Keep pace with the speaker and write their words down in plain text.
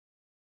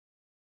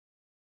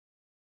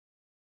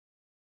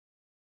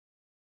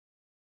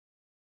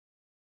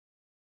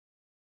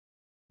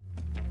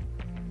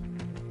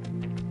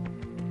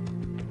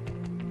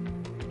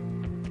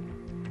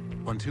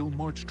Until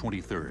March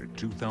 23,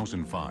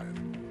 2005,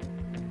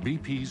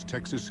 BP's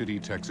Texas City,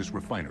 Texas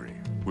refinery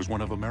was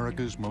one of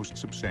America's most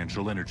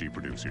substantial energy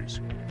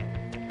producers.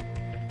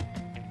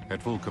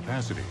 At full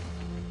capacity,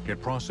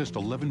 it processed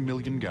 11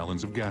 million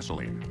gallons of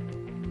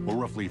gasoline, or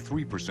roughly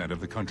 3%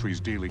 of the country's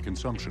daily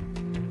consumption.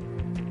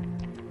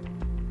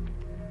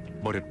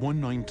 But at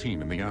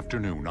 1:19 in the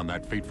afternoon on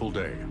that fateful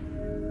day,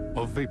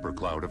 a vapor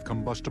cloud of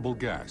combustible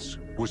gas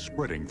was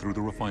spreading through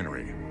the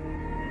refinery.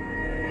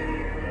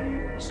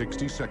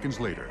 60 seconds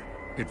later,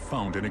 it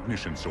found an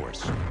ignition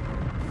source.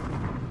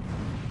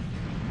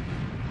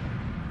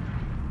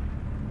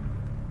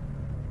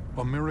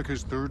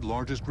 America's third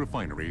largest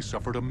refinery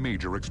suffered a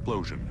major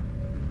explosion.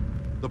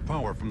 The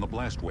power from the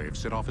blast wave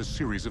set off a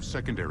series of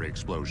secondary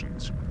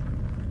explosions,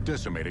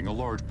 decimating a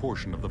large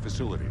portion of the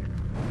facility.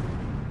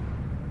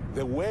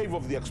 The wave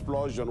of the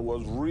explosion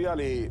was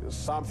really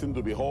something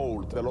to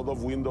behold. A lot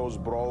of windows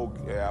broke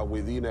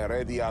within a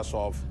radius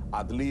of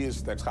at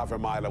least half a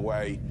mile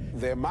away.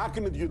 The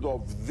magnitude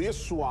of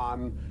this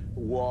one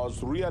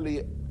was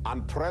really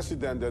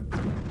unprecedented.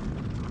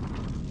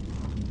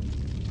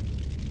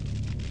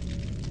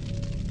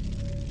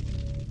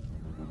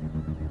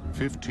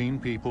 "15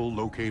 people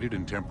located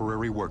in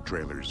temporary work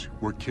trailers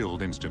were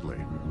killed instantly.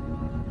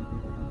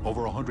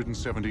 Over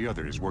 170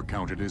 others were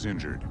counted as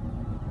injured.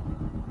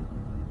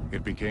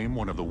 It became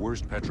one of the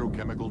worst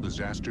petrochemical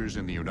disasters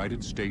in the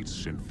United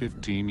States in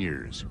 15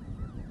 years.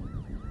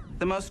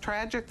 The most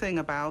tragic thing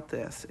about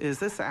this is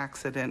this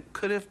accident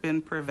could have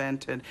been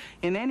prevented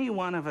in any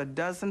one of a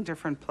dozen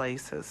different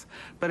places,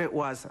 but it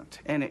wasn't,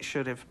 and it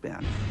should have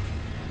been.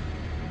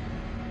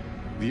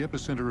 The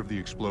epicenter of the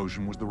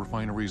explosion was the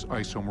refinery's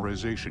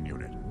isomerization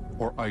unit,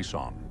 or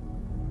ISOM.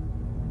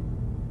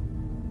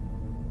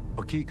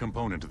 A key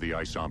component of the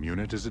ISOM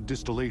unit is a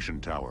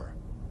distillation tower,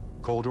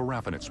 called a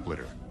raffinate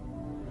splitter.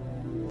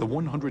 The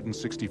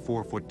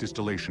 164-foot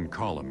distillation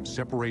column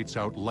separates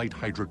out light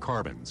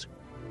hydrocarbons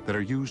that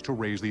are used to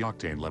raise the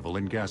octane level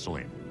in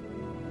gasoline.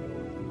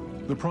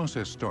 The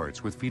process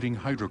starts with feeding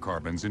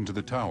hydrocarbons into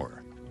the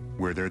tower,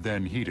 where they're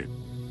then heated.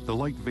 The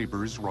light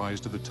vapors rise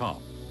to the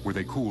top, where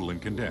they cool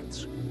and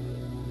condense,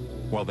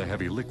 while the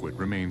heavy liquid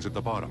remains at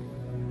the bottom.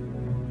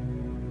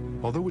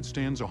 Although it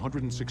stands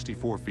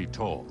 164 feet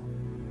tall,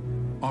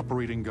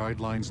 operating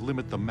guidelines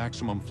limit the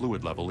maximum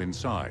fluid level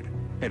inside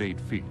at 8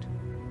 feet.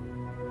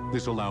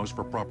 This allows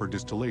for proper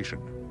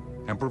distillation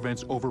and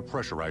prevents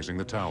overpressurizing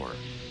the tower.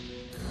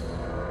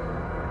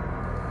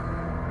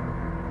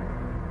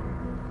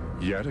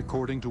 Yet,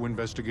 according to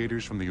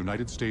investigators from the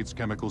United States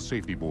Chemical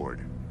Safety Board,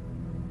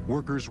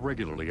 workers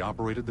regularly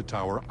operated the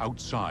tower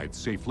outside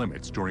safe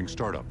limits during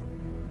startup.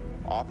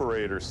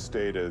 Operators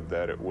stated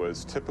that it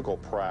was typical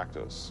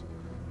practice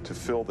to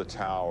fill the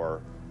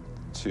tower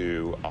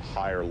to a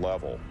higher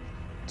level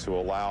to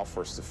allow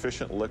for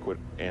sufficient liquid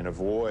and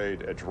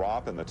avoid a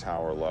drop in the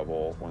tower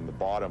level when the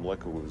bottom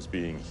liquid was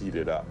being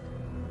heated up.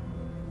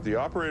 The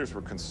operators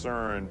were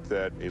concerned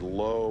that a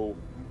low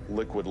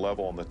liquid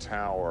level in the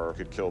tower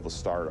could kill the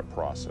startup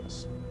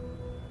process.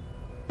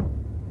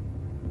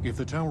 If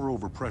the tower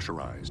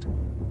overpressurized,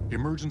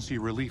 emergency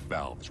relief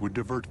valves would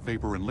divert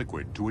vapor and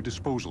liquid to a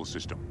disposal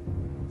system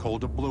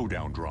called a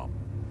blowdown drum.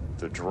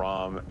 The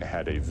drum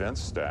had a vent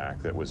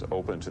stack that was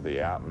open to the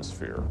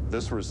atmosphere.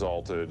 This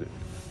resulted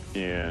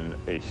in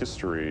a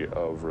history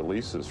of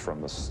releases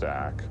from the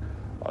stack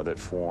that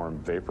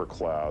formed vapor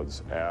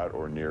clouds at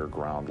or near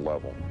ground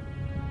level.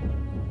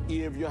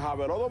 If you have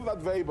a lot of that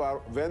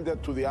vapor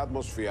vented to the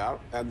atmosphere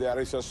and there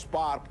is a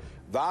spark,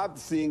 that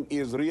thing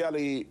is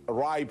really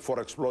ripe for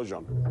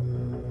explosion.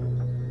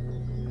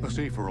 A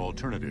safer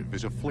alternative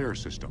is a flare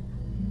system,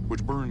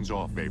 which burns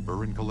off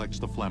vapor and collects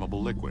the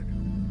flammable liquid.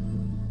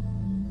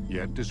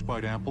 Yet,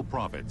 despite ample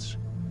profits,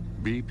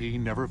 BP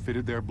never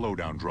fitted their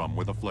blowdown drum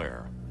with a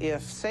flare.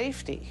 If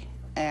safety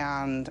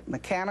and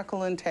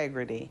mechanical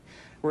integrity,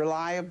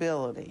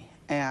 reliability,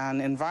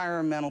 and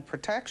environmental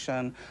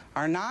protection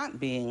are not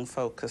being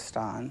focused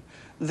on,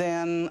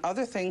 then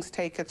other things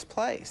take its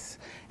place.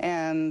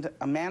 And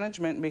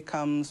management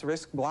becomes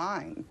risk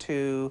blind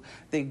to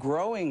the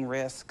growing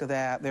risk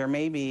that there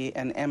may be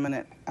an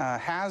imminent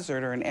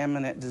hazard or an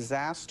imminent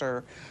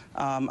disaster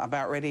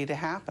about ready to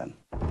happen.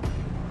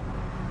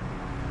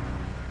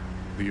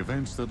 The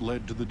events that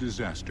led to the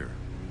disaster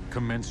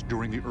commenced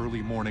during the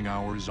early morning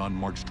hours on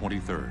March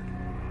 23rd,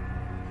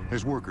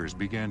 as workers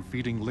began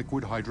feeding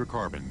liquid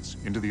hydrocarbons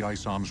into the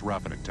ISOM's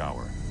raffinate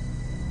tower.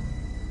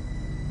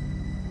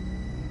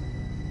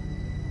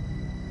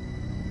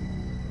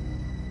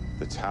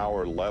 The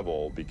tower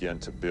level began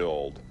to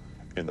build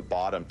in the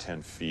bottom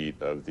 10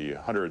 feet of the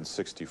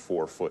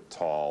 164-foot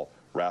tall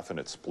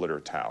raffinate splitter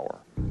tower.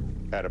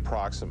 At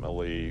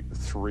approximately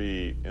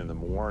 3 in the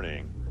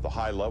morning, the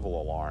high-level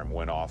alarm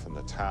went off in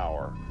the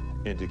tower,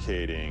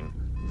 indicating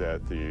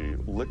that the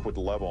liquid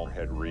level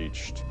had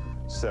reached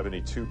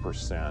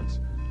 72%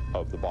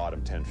 of the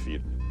bottom 10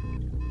 feet.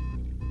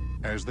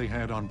 As they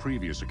had on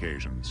previous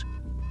occasions,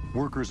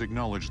 workers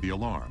acknowledged the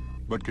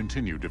alarm, but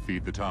continued to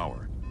feed the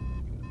tower.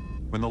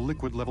 When the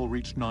liquid level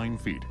reached 9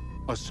 feet,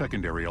 a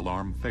secondary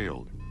alarm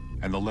failed,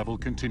 and the level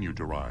continued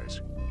to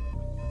rise.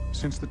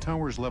 Since the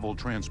tower's level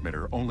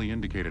transmitter only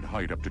indicated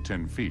height up to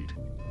 10 feet,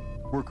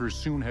 workers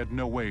soon had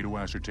no way to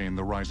ascertain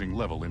the rising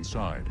level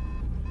inside.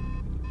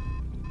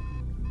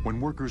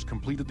 When workers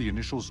completed the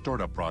initial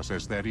startup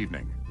process that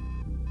evening,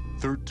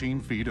 13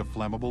 feet of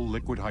flammable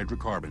liquid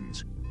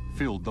hydrocarbons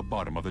filled the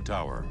bottom of the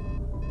tower.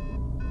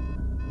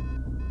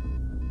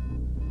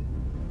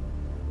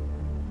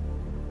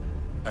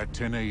 At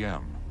 10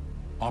 a.m.,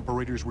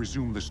 operators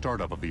resumed the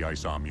startup of the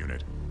ISOM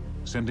unit,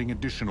 sending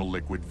additional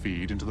liquid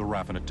feed into the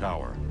raffinate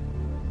tower.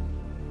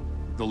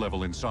 The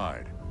level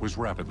inside was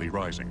rapidly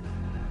rising.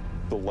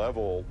 The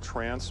level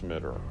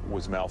transmitter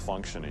was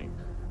malfunctioning,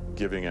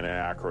 giving an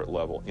inaccurate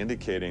level,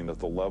 indicating that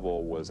the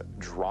level was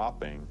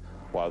dropping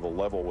while the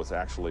level was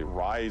actually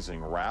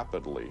rising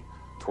rapidly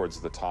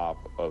towards the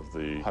top of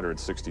the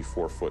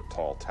 164-foot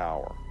tall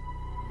tower.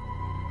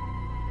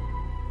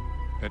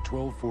 At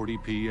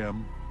 12:40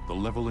 p.m., the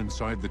level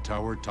inside the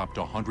tower topped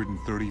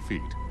 130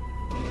 feet.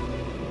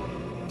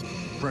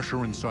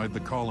 Pressure inside the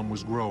column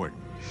was growing,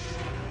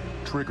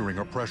 triggering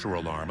a pressure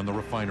alarm in the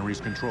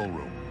refinery's control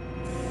room.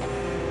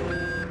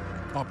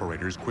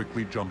 Operators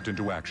quickly jumped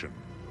into action.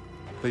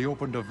 They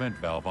opened a vent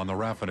valve on the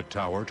raffinate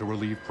tower to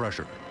relieve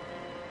pressure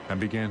and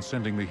began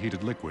sending the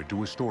heated liquid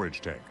to a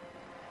storage tank.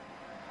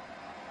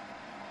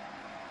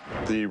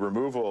 The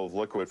removal of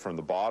liquid from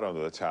the bottom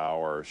of the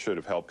tower should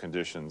have helped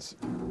conditions.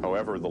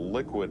 However, the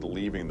liquid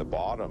leaving the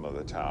bottom of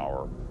the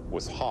tower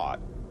was hot.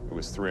 It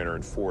was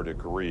 304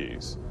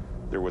 degrees.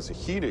 There was a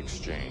heat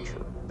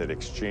exchanger that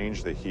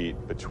exchanged the heat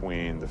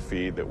between the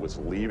feed that was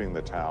leaving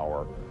the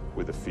tower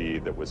with the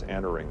feed that was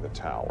entering the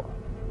tower.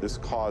 This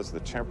caused the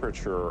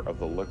temperature of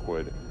the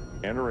liquid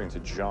entering to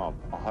jump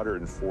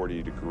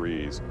 140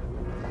 degrees.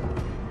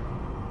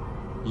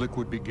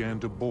 Liquid began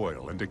to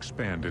boil and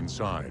expand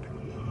inside,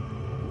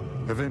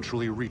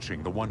 eventually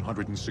reaching the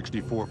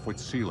 164-foot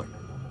ceiling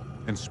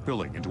and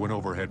spilling into an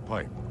overhead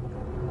pipe.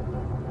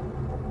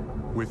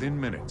 Within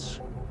minutes,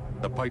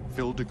 the pipe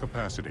filled to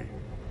capacity,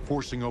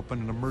 forcing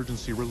open an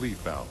emergency relief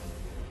valve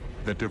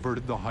that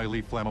diverted the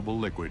highly flammable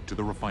liquid to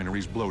the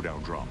refinery's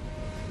blowdown drum.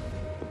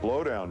 The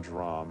blowdown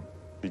drum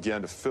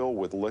began to fill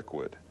with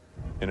liquid,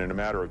 and in a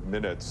matter of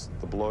minutes,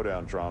 the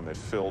blowdown drum had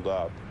filled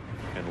up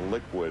and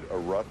liquid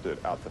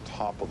erupted out the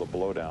top of the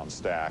blowdown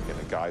stack in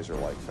a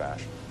geyser-like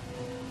fashion.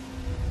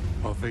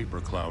 A vapor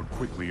cloud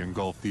quickly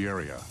engulfed the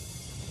area.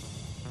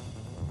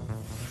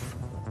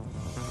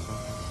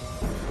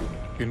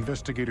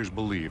 Investigators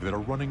believe that a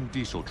running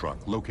diesel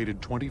truck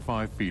located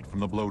 25 feet from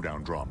the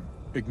blowdown drum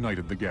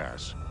ignited the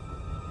gas.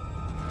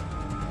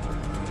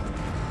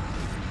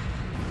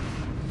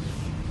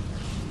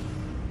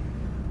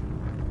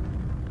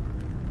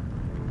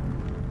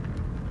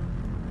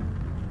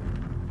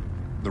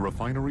 The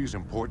refinery's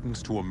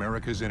importance to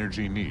America's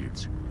energy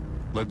needs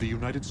led the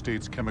United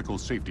States Chemical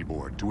Safety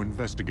Board to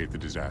investigate the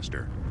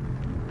disaster.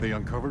 They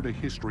uncovered a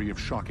history of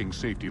shocking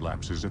safety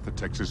lapses at the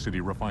Texas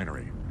City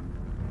refinery.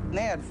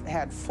 They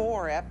had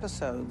 4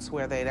 episodes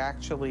where they'd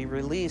actually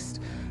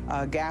released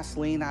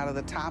gasoline out of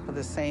the top of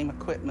the same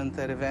equipment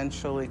that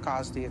eventually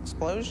caused the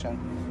explosion.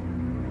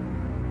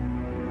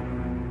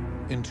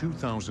 In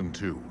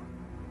 2002,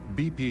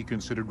 BP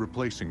considered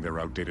replacing their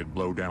outdated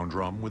blowdown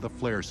drum with a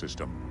flare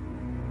system.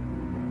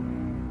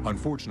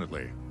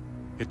 Unfortunately,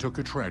 it took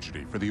a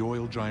tragedy for the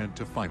oil giant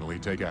to finally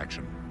take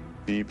action.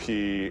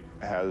 BP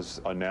has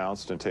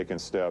announced and taken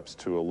steps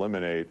to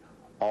eliminate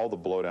all the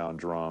blowdown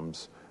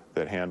drums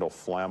that handle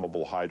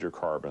flammable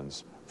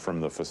hydrocarbons from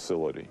the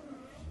facility.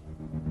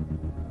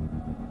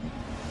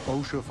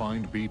 OSHA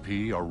fined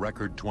BP a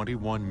record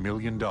 $21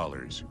 million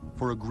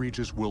for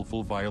egregious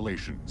willful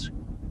violations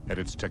at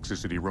its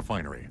Texas City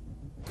refinery.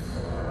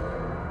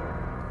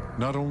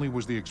 Not only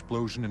was the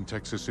explosion in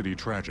Texas City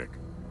tragic,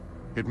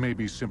 it may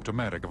be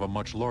symptomatic of a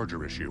much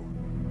larger issue.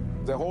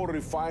 The whole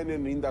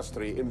refining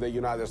industry in the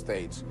United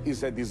States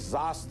is a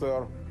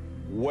disaster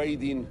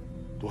waiting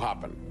to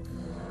happen.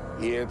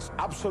 It's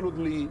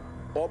absolutely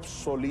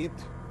obsolete,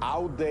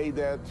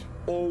 outdated,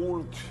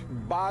 old,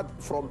 bad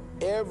from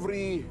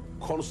every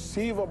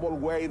conceivable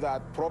way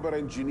that proper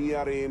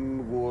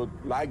engineering would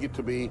like it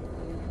to be.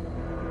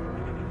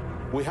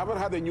 We haven't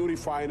had a new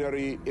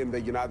refinery in the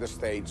United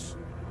States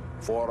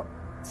for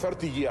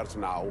 30 years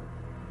now.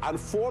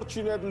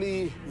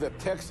 Unfortunately, the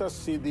Texas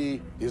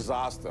City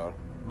disaster,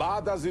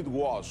 bad as it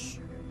was,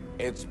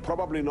 it's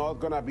probably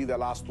not going to be the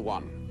last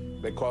one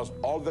because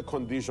all the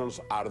conditions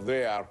are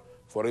there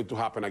for it to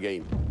happen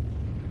again.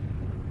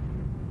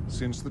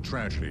 Since the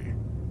tragedy,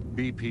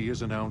 BP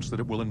has announced that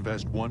it will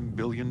invest $1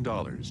 billion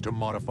to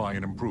modify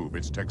and improve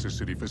its Texas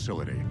City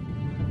facility.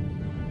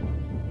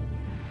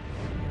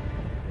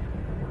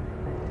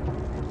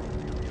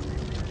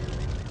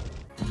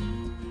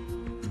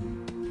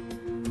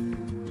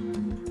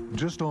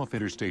 Just off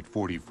Interstate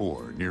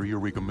 44 near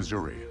Eureka,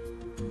 Missouri,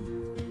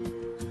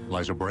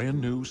 lies a brand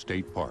new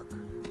state park.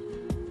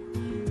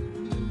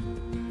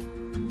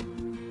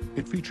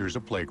 It features a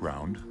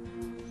playground,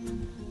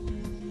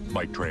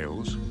 bike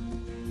trails,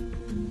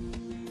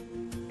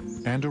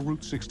 and a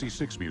Route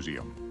 66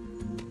 museum.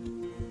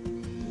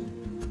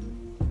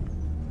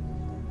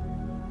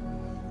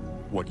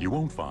 What you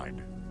won't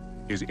find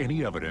is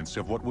any evidence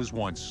of what was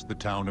once the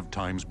town of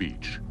Times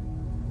Beach.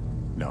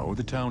 No,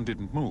 the town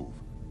didn't move.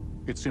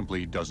 It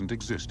simply doesn't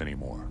exist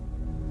anymore.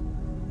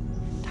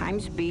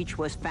 Times Beach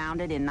was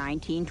founded in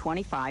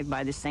 1925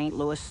 by the St.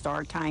 Louis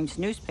Star-Times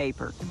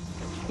newspaper.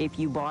 If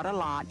you bought a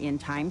lot in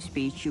Times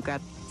Beach, you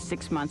got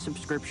 6-month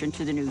subscription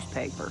to the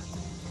newspaper.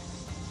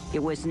 It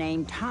was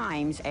named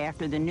Times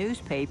after the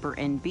newspaper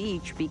and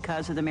beach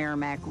because of the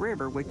Merrimack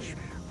River, which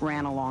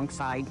ran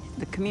alongside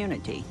the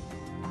community.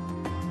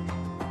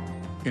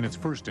 In its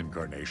first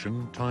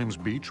incarnation, Times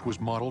Beach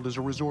was modeled as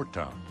a resort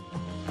town,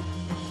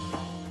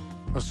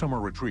 a summer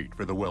retreat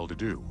for the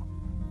well-to-do.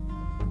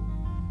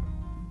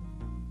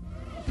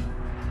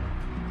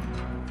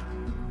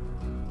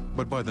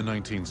 But by the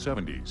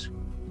 1970s,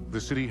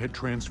 the city had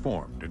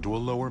transformed into a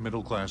lower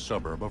middle-class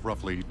suburb of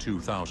roughly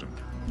 2,000.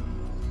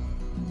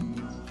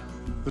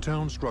 The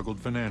town struggled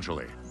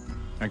financially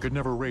and could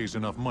never raise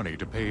enough money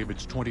to pave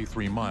its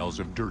 23 miles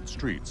of dirt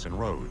streets and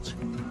roads.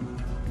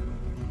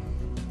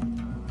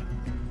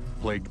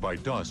 Plagued by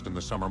dust in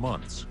the summer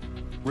months,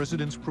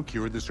 residents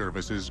procured the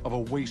services of a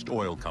waste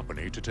oil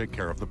company to take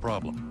care of the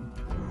problem.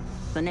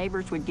 The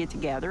neighbors would get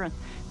together and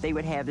they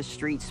would have the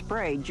streets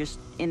sprayed just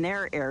in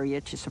their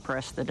area to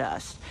suppress the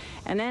dust.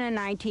 And then in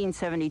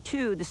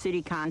 1972, the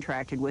city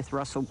contracted with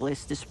Russell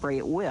Bliss to spray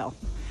at will.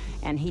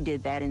 And he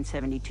did that in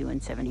 72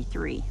 and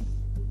 73.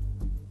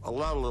 A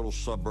lot of little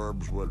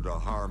suburbs would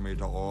hire me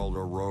to oil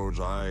their roads.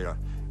 I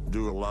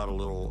do a lot of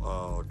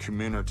little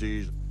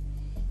communities.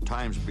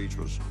 Times Beach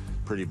was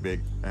pretty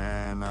big,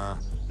 and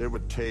it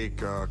would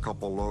take a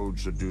couple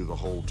loads to do the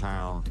whole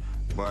town,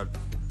 but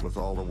with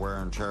all the wear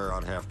and tear,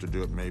 I'd have to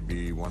do it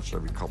maybe once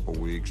every couple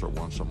weeks or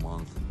once a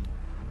month.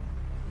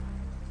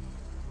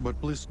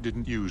 But Bliss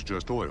didn't use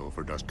just oil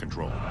for dust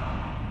control.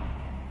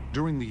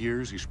 During the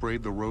years he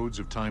sprayed the roads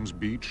of Times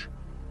Beach,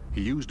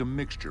 he used a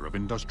mixture of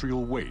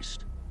industrial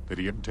waste that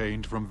he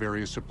obtained from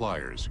various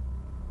suppliers,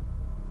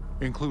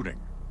 including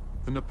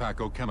the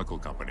Napaco Chemical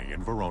Company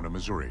in Verona,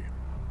 Missouri.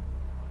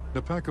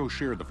 Napaco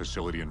shared the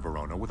facility in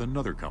Verona with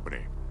another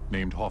company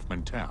named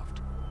Hoffman Taft.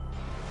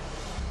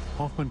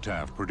 Hoffman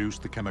Taft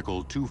produced the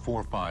chemical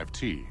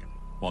 2,4,5-T,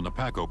 while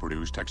Napaco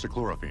produced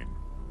hexachlorophene.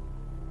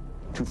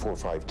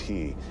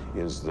 2,4,5-T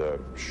is the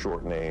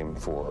short name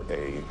for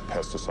a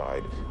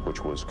pesticide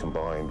which was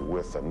combined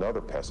with another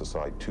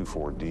pesticide,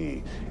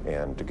 2,4-D,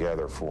 and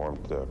together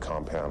formed the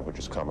compound which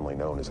is commonly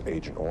known as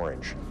Agent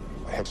Orange.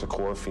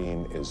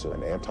 Hexachlorophene is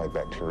an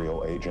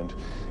antibacterial agent.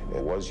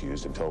 It was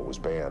used until it was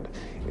banned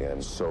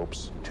in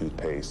soaps,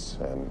 toothpastes,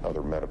 and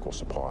other medical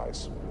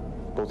supplies.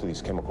 Both of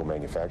these chemical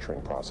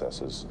manufacturing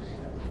processes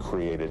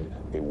created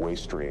a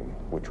waste stream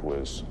which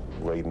was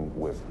laden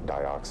with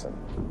dioxin.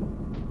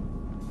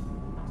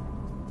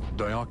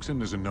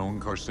 Dioxin is a known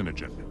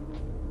carcinogen,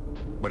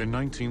 but in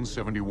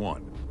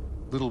 1971,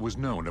 little was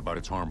known about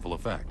its harmful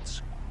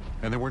effects,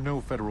 and there were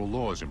no federal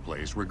laws in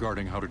place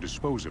regarding how to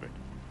dispose of it,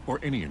 or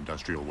any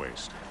industrial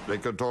waste. They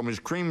could have told me it's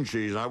cream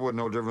cheese. I wouldn't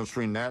know the difference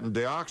between that and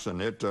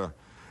dioxin.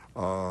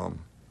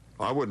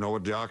 I wouldn't know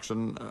what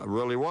dioxin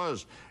really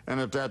was. And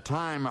at that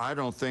time, I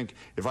don't think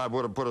if I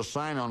would have put a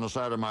sign on the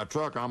side of my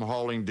truck, I'm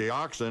hauling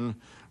dioxin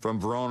from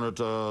Verona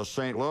to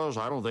St. Louis,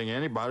 I don't think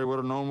anybody would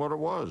have known what it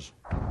was.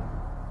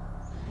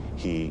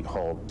 He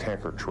hauled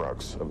tanker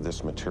trucks of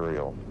this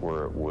material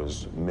where it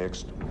was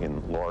mixed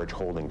in large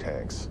holding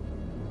tanks.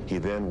 He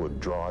then would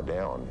draw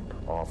down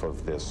off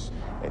of this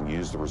and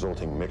use the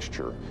resulting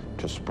mixture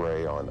to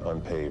spray on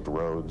unpaved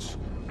roads,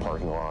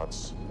 parking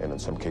lots, and in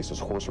some cases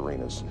horse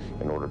arenas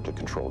in order to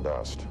control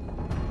dust.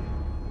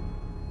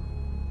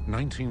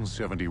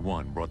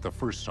 1971 brought the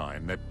first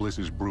sign that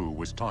Bliss's brew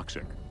was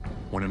toxic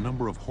when a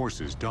number of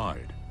horses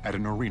died at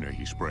an arena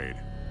he sprayed.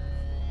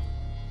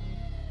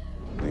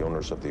 The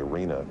owners of the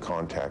arena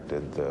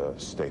contacted the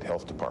state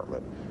health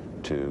department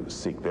to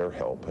seek their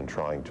help in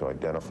trying to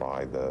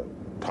identify the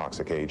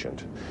toxic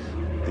agent.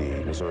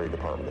 The Missouri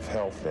Department of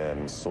Health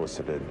then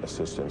solicited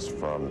assistance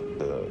from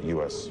the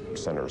U.S.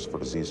 Centers for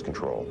Disease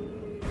Control.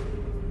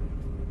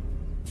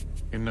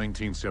 In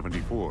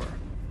 1974,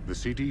 the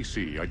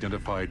CDC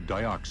identified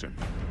dioxin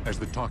as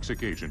the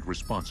toxic agent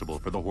responsible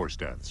for the horse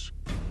deaths.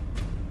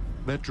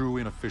 That drew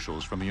in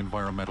officials from the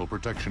Environmental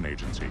Protection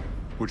Agency,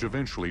 which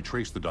eventually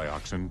traced the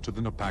dioxin to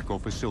the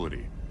Napaco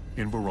facility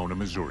in Verona,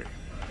 Missouri,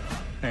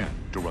 and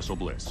to Russell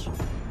Bliss.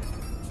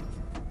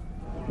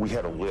 We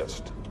had a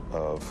list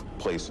of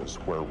places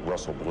where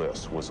Russell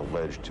Bliss was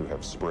alleged to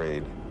have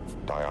sprayed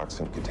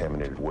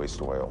dioxin-contaminated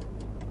waste oil.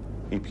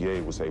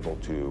 EPA was able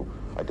to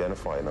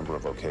identify a number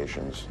of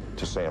locations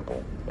to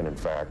sample, and in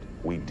fact,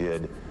 we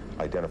did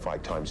identify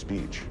Times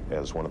Beach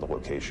as one of the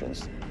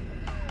locations.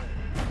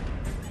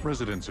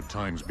 Residents of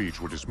Times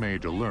Beach were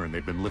dismayed to learn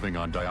they'd been living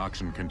on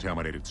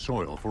dioxin-contaminated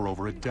soil for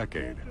over a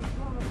decade.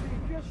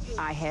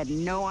 I had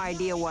no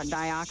idea what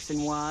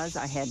dioxin was.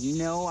 I had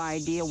no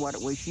idea what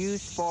it was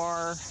used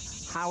for,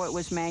 how it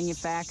was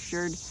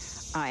manufactured.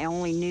 I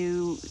only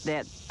knew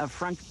that a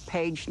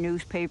front-page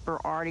newspaper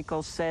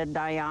article said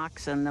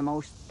dioxin, the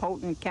most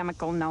potent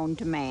chemical known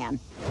to man.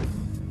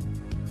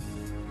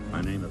 My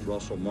name is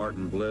Russell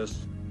Martin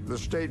Bliss. The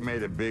state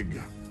made a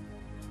big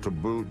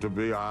taboo to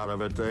be out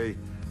of it. They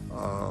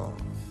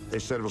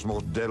said it was the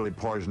most deadly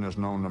poisonous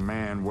known to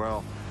man.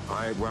 Well,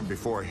 I went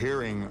before a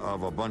hearing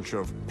of a bunch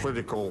of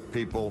political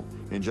people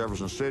in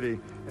Jefferson City,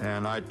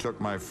 and I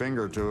took my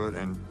finger to it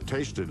and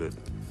tasted it,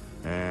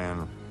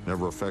 and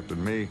never affected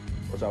me.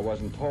 Because I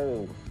wasn't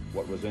told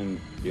what was in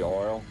the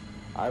oil,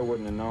 I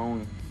wouldn't have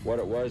known what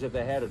it was if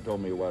they had have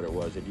told me what it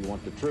was. If you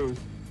want the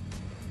truth,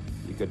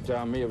 you could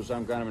tell me it was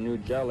some kind of a new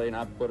jelly, and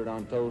I'd put it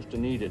on toast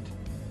and eat it.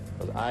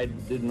 Because I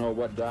didn't know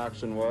what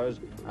dioxin was.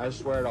 I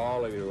swear to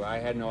all of you, I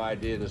had no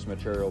idea this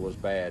material was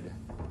bad.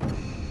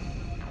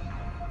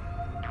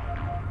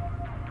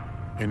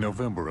 In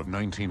November of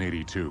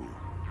 1982,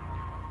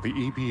 the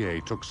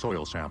EPA took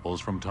soil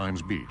samples from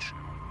Times Beach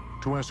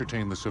to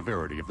ascertain the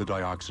severity of the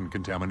dioxin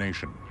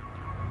contamination.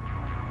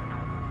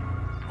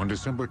 On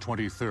December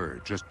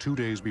 23rd, just 2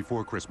 days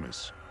before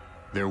Christmas,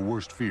 their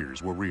worst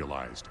fears were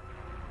realized.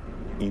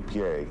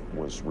 EPA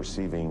was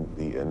receiving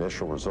the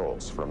initial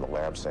results from the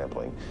lab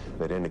sampling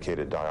that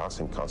indicated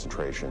dioxin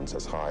concentrations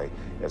as high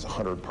as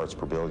 100 parts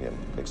per billion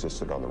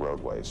existed on the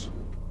roadways.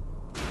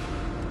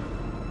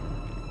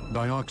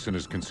 Dioxin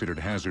is considered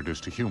hazardous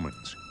to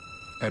humans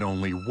at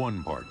only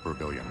 1 part per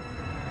billion.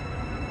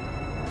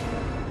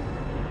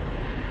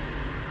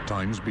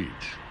 Times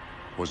Beach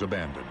was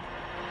abandoned.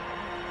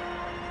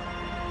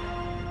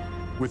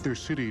 With their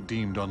city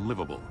deemed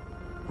unlivable,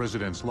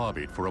 residents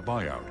lobbied for a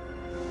buyout.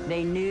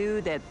 They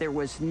knew that there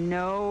was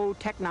no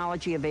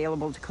technology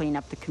available to clean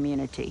up the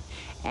community,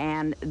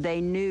 and they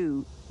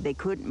knew they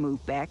couldn't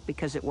move back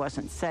because it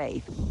wasn't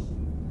safe.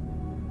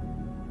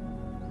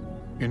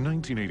 In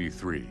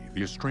 1983,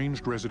 the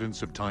estranged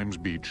residents of Times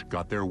Beach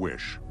got their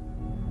wish.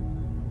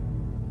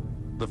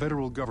 The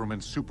federal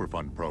government's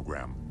Superfund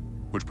program,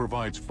 which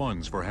provides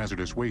funds for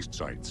hazardous waste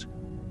sites,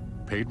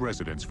 paid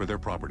residents for their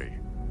property.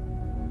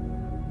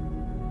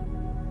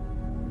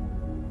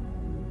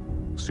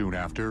 Soon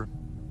after,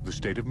 the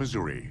state of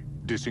Missouri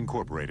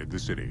disincorporated the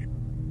city.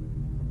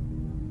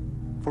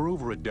 For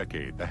over a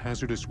decade, the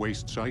hazardous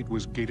waste site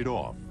was gated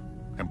off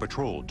and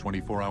patrolled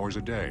 24 hours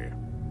a day.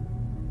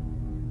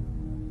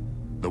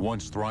 The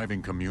once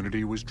thriving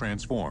community was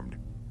transformed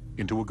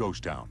into a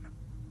ghost town.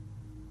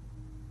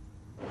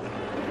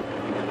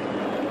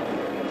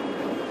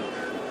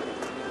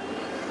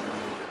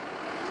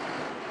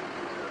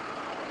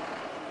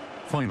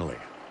 Finally,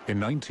 in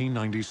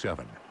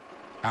 1997,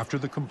 after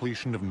the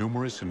completion of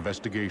numerous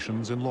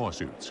investigations and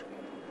lawsuits,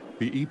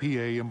 the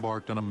EPA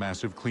embarked on a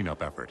massive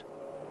cleanup effort.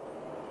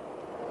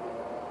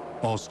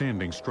 All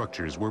standing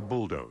structures were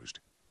bulldozed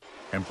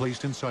and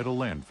placed inside a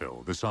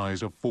landfill the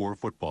size of 4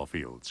 football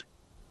fields.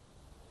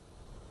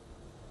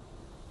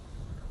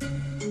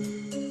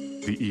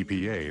 The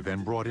EPA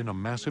then brought in a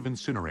massive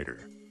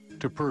incinerator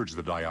to purge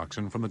the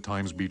dioxin from the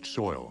Times Beach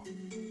soil.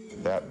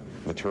 That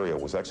material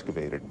was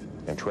excavated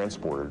and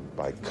transported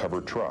by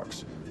covered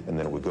trucks, and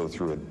then it would go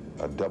through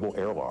a double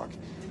airlock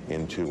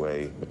into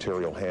a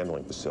material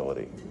handling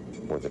facility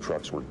where the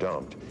trucks were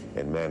dumped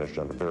and managed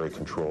under very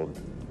controlled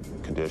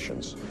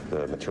conditions.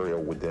 The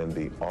material would then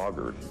be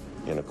augured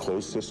in a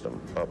closed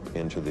system up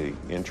into the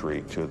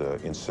entry to the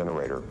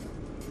incinerator.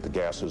 The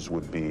gases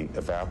would be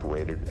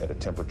evaporated at a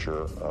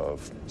temperature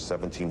of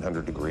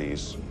 1,700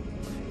 degrees,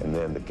 and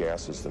then the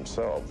gases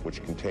themselves,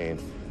 which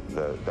contained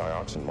the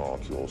dioxin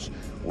molecules,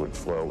 would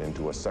flow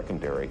into a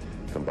secondary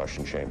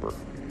combustion chamber,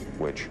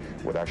 which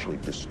would actually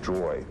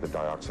destroy the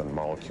dioxin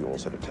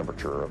molecules at a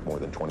temperature of more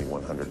than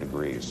 2,100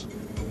 degrees.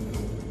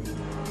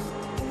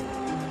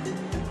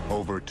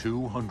 Over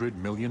 $200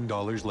 million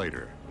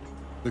later,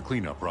 the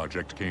cleanup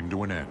project came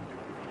to an end.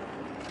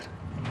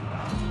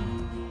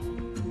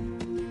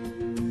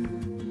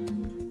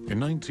 In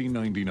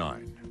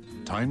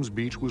 1999, Times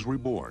Beach was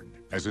reborn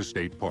as a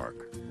state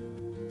park.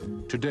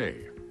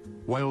 Today,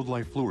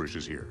 wildlife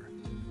flourishes here,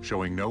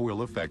 showing no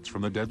ill effects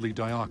from the deadly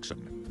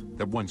dioxin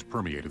that once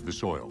permeated the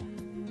soil.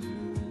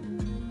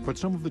 But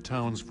some of the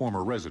town's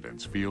former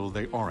residents feel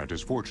they aren't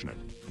as fortunate.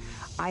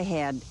 I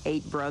had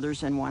 8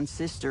 brothers and 1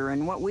 sister,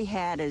 and what we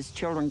had as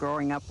children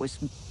growing up was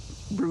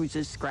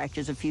bruises,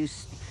 scratches, a few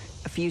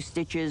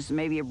stitches,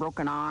 maybe a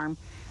broken arm.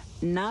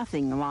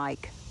 Nothing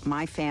like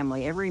my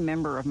family. Every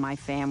member of my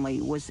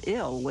family was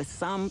ill with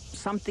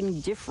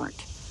something different.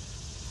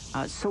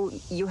 So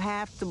you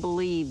have to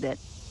believe that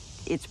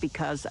it's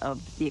because of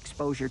the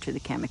exposure to the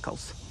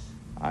chemicals.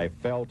 I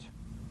felt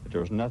that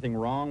there was nothing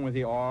wrong with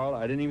the oil.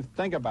 I didn't even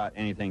think about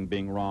anything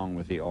being wrong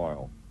with the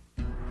oil.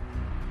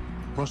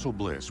 Russell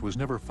Bliss was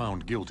never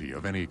found guilty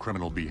of any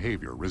criminal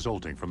behavior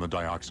resulting from the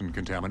dioxin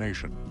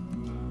contamination.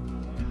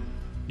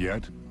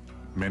 Yet,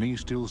 many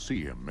still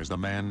see him as the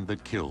man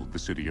that killed the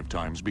city of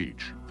Times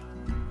Beach.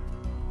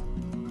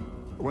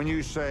 When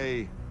you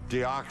say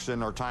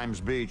dioxin or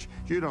Times Beach,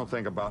 you don't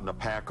think about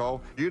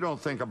Napaco. You don't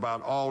think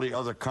about all the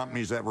other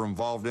companies that were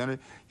involved in it.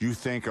 You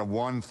think of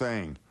one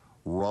thing,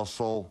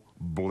 Russell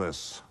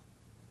Bliss.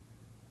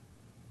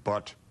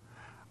 But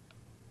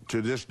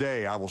to this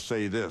day, I will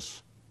say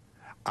this.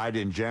 I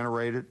didn't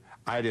generate it.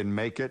 I didn't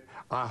make it.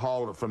 I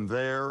hauled it from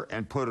there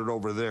and put it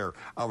over there.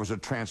 I was a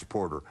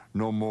transporter,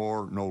 no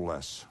more, no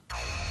less.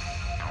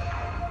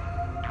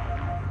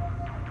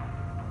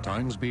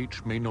 Times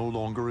Beach may no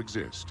longer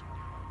exist,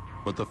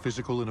 but the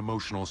physical and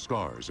emotional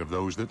scars of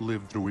those that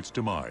lived through its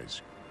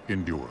demise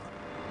endure.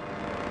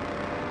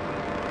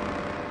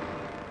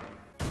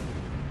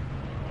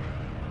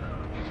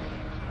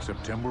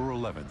 September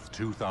 11th,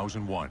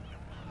 2001.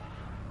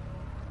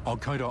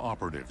 Al-Qaeda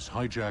operatives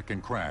hijack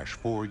and crash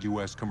 4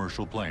 U.S.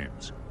 commercial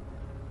planes,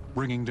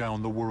 bringing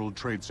down the World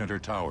Trade Center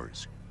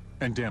towers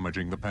and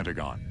damaging the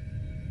Pentagon.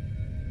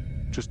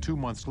 Just 2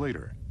 months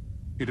later,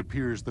 it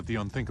appears that the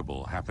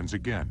unthinkable happens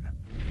again.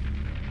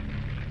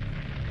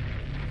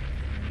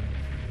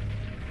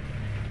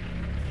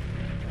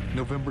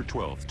 November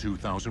 12th,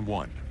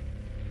 2001.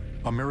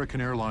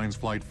 American Airlines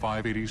Flight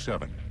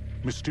 587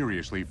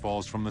 mysteriously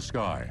falls from the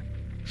sky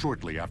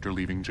shortly after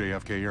leaving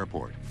JFK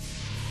Airport.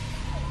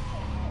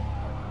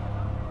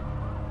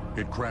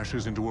 It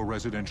crashes into a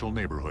residential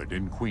neighborhood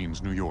in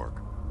Queens, New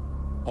York.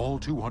 All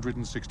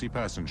 260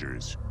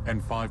 passengers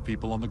and 5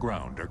 people on the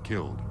ground are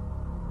killed.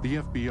 The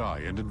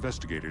FBI and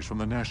investigators from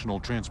the National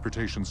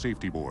Transportation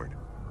Safety Board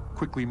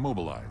quickly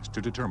mobilized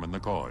to determine the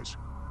cause.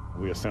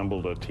 We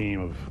assembled a team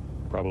of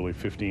probably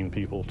 15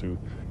 people to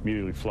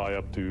immediately fly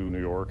up to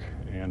New York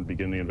and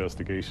begin the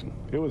investigation.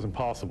 It was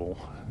impossible,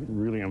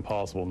 really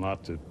impossible,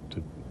 not to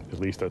at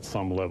least at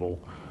some level,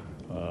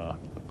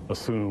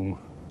 assume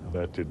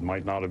that it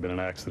might not have been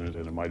an accident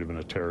and it might have been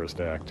a terrorist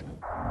act.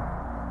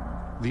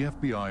 The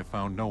FBI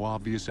found no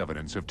obvious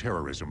evidence of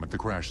terrorism at the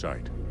crash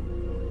site.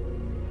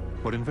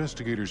 But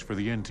investigators for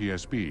the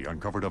NTSB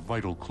uncovered a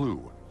vital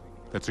clue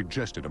that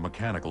suggested a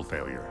mechanical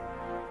failure.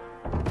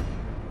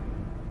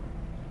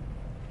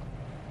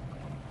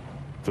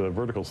 The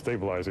vertical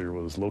stabilizer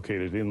was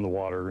located in the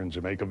water in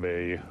Jamaica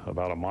Bay,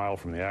 about a mile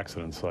from the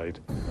accident site.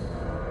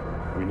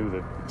 We knew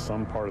that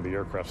some part of the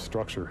aircraft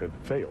structure had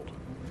failed,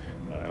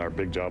 and our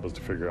big job was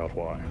to figure out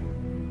why.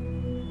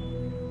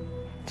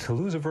 To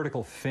lose a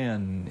vertical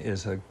fin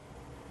is a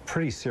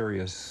pretty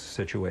serious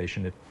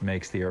situation. It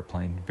makes the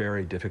airplane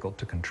very difficult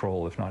to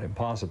control, if not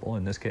impossible.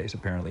 In this case,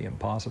 apparently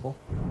impossible.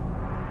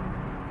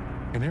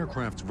 An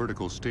aircraft's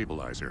vertical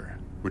stabilizer,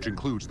 which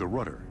includes the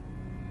rudder,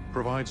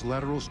 provides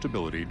lateral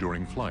stability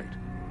during flight.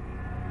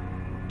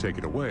 Take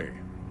it away,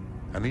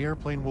 and the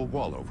airplane will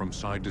wallow from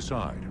side to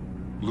side,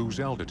 lose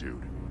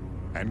altitude,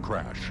 and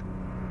crash.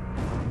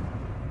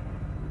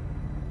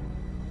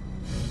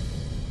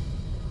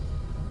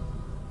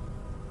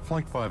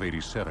 Flight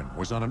 587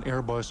 was on an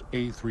Airbus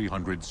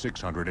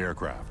A300-600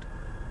 aircraft.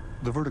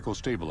 The vertical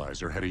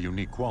stabilizer had a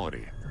unique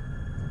quality.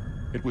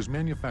 It was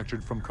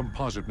manufactured from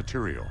composite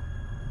material,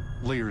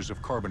 layers of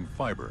carbon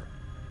fiber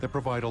that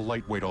provide a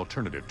lightweight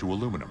alternative to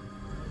aluminum.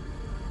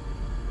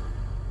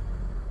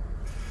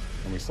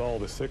 And we saw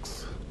the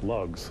 6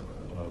 lugs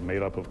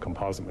made up of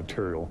composite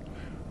material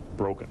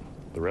broken.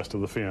 The rest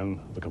of the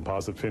fin, the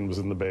composite fin, was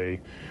in the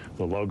bay.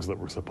 The lugs that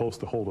were supposed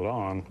to hold it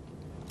on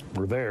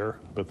were there,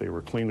 but they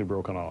were cleanly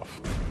broken off.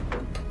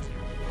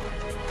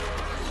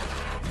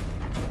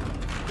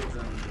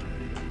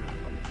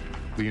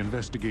 The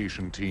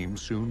investigation team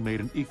soon made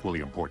an equally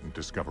important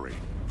discovery.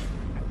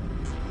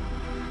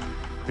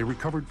 They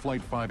recovered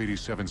Flight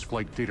 587's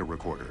flight data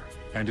recorder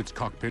and its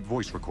cockpit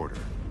voice recorder.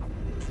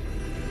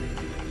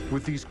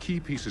 With these key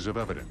pieces of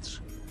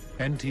evidence,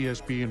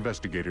 NTSB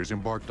investigators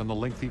embarked on the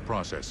lengthy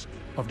process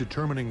of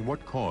determining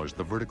what caused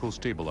the vertical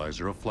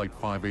stabilizer of Flight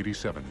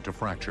 587 to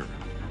fracture.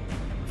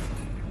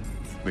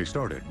 They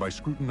started by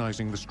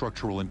scrutinizing the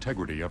structural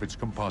integrity of its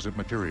composite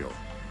material.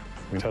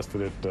 We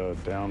tested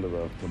it down to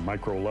the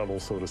micro level,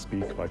 so to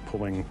speak, by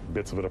pulling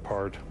bits of it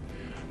apart,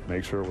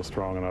 make sure it was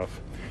strong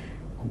enough.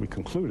 We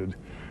concluded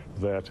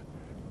that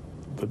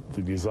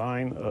the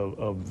design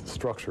of the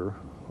structure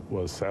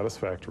was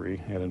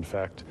satisfactory, and in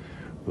fact,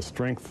 the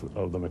strength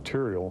of the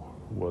material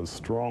was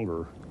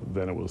stronger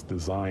than it was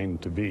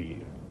designed to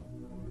be.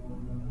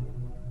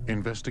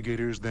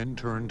 Investigators then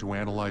turned to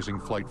analyzing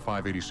Flight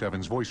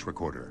 587's voice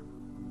recorder,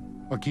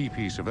 a key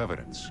piece of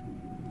evidence,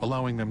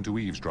 allowing them to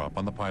eavesdrop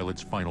on the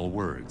pilot's final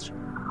words.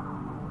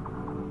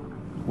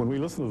 When we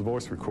listened to the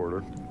voice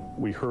recorder,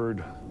 we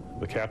heard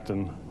the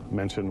captain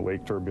mention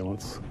wake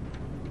turbulence.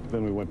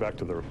 Then we went back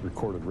to the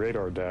recorded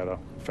radar data,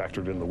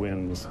 factored in the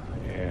winds,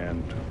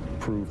 and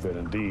proved that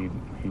indeed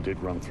he did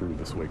run through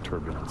this wake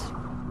turbulence.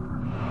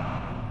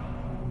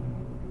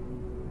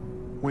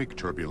 Wake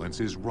turbulence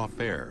is rough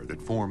air that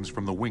forms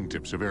from the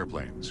wingtips of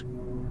airplanes.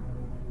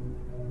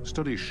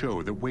 Studies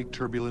show that wake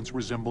turbulence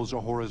resembles a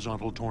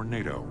horizontal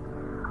tornado.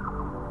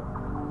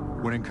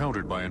 When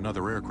encountered by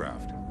another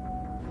aircraft,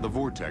 the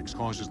vortex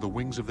causes the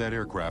wings of that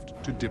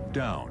aircraft to dip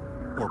down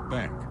or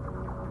bank.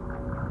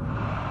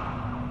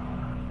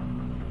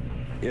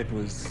 It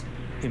was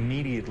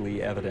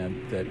immediately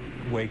evident that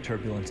wake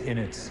turbulence in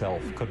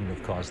itself couldn't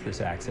have caused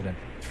this accident.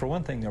 For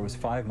one thing, there was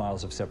 5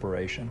 miles of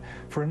separation.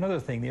 For another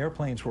thing, the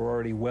airplanes were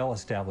already well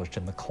established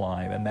in the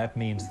climb, and that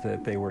means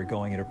that they were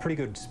going at a pretty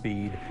good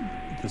speed.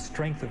 The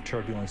strength of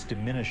turbulence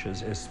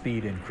diminishes as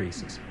speed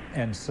increases,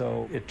 and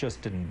so it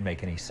just didn't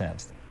make any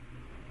sense.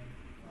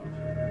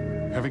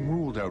 Having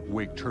ruled out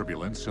wake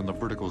turbulence and the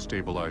vertical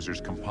stabilizer's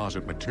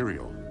composite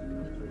material,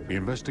 the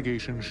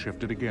investigation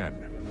shifted again.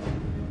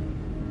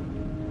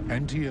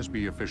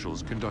 NTSB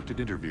officials conducted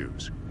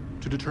interviews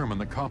to determine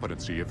the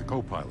competency of the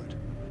co-pilot,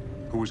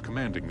 who was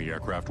commanding the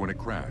aircraft when it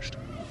crashed.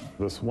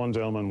 This one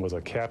gentleman was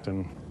a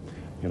captain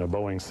in a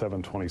Boeing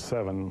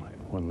 727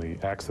 when the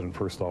accident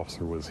first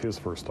officer was his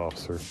first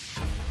officer.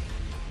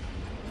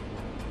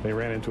 They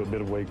ran into a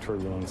bit of wake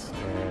turbulence,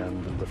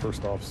 and the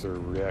first officer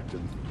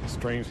reacted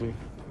strangely.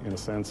 In a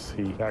sense,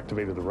 he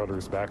activated the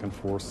rudders back and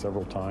forth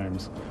several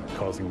times,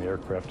 causing the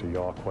aircraft to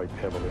yaw quite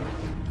heavily.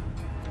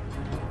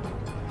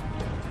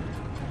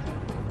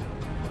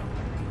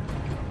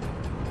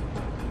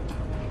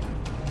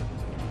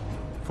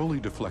 Fully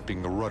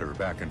deflecting the rudder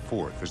back and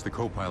forth as the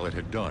co-pilot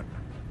had done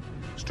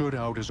stood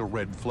out as a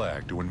red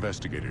flag to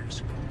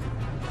investigators.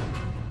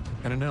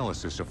 An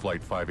analysis of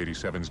Flight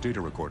 587's data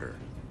recorder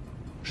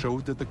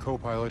showed that the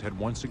co-pilot had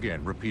once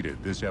again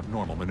repeated this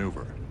abnormal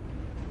maneuver.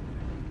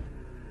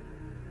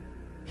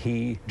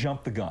 He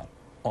jumped the gun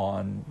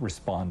on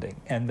responding,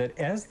 and that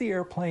as the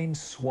airplane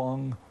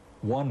swung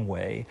one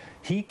way,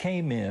 he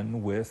came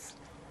in with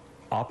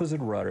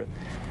opposite rudder,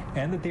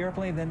 and that the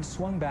airplane then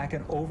swung back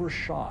and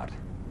overshot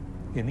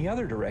in the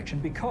other direction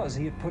because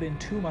he had put in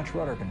too much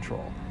rudder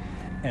control.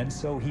 And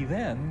so he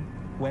then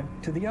went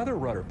to the other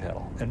rudder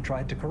pedal and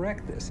tried to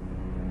correct this.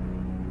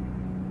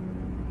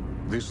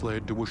 This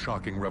led to a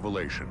shocking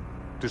revelation,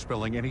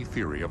 dispelling any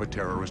theory of a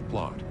terrorist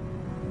plot,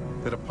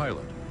 that a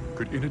pilot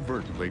could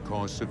inadvertently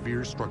cause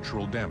severe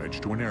structural damage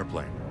to an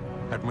airplane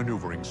at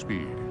maneuvering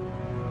speed.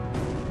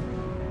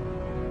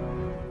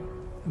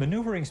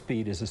 Maneuvering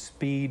speed is a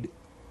speed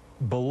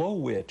below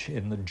which,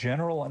 in the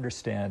general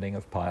understanding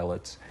of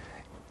pilots,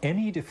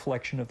 any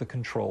deflection of the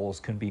controls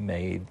can be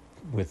made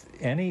with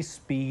any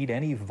speed,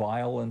 any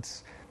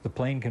violence. The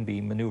plane can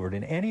be maneuvered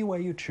in any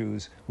way you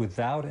choose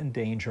without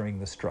endangering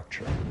the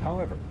structure.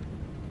 However,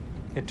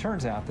 it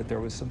turns out that there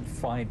was some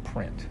fine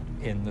print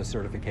in the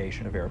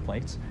certification of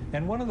airplanes,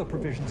 and one of the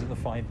provisions in the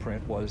fine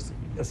print was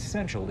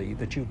essentially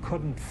that you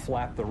couldn't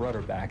flap the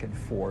rudder back and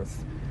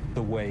forth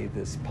the way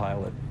this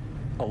pilot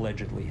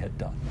allegedly had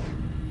done.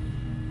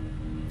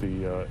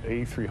 The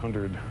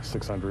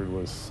A300-600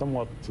 was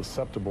somewhat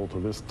susceptible to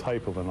this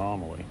type of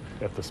anomaly.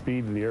 At the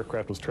speed the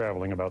aircraft was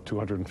traveling, about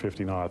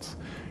 250 knots,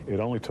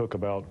 it only took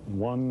about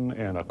 1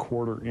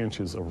 1/4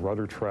 inches of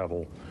rudder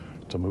travel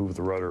to move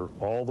the rudder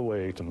all the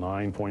way to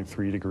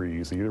 9.3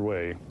 degrees either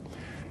way,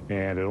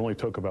 and it only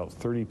took about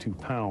 32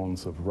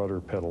 pounds of rudder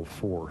pedal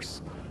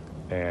force.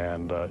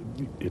 And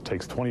it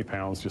takes 20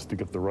 pounds just to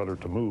get the rudder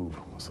to move,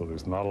 so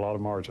there's not a lot of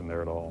margin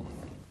there at all.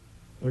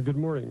 Good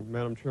morning,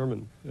 Madam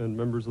Chairman and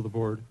members of the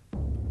board.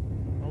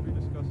 I'll be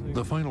discussing...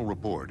 The final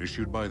report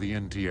issued by the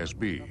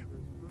NTSB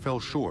fell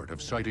short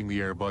of citing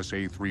the Airbus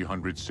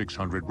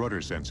A300-600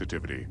 rudder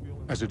sensitivity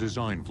as a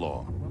design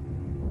flaw.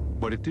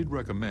 But it did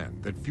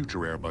recommend that future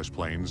Airbus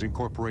planes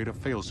incorporate a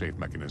fail-safe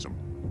mechanism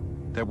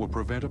that will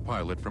prevent a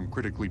pilot from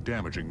critically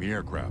damaging the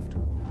aircraft.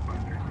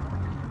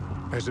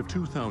 As of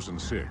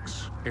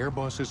 2006,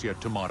 Airbus has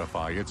yet to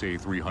modify its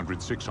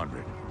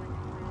A300-600.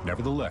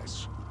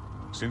 Nevertheless,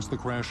 since the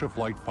crash of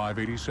Flight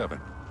 587,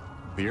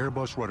 the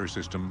Airbus rudder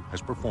system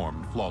has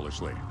performed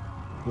flawlessly.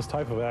 This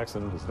type of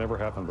accident has never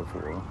happened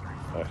before.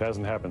 It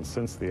hasn't happened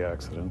since the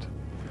accident,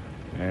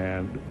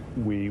 and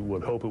we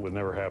would hope it would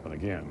never happen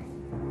again.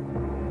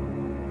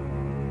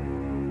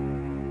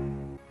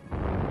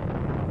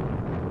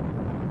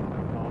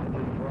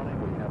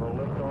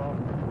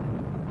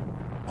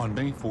 On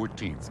May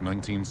 14th,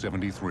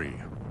 1973,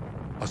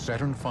 a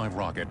Saturn V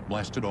rocket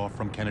blasted off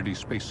from Kennedy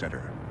Space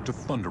Center to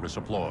thunderous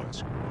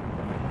applause.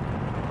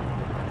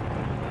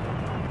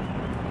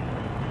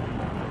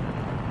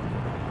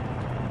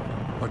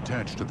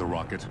 Attached to the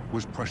rocket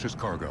was precious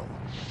cargo.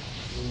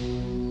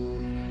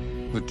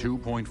 The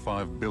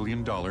 $2.5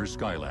 billion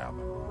Skylab,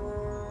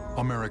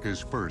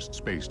 America's first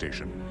space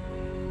station.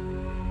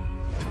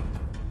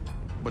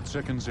 But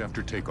seconds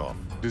after takeoff,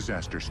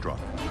 disaster struck.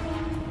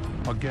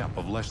 A gap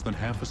of less than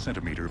 ½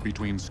 centimeter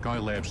between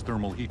Skylab's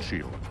thermal heat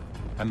shield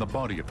and the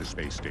body of the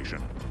space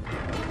station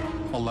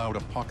allowed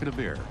a pocket of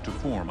air to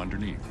form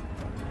underneath.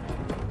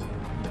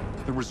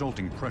 The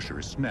resulting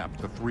pressure snapped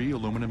the 3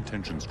 aluminum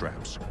tension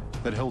straps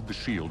that held the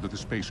shield of the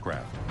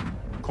spacecraft,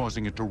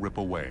 causing it to rip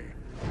away.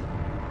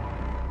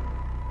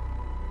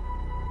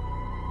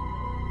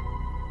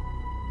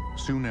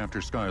 Soon after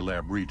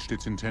Skylab reached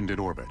its intended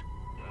orbit,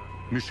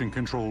 Mission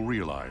Control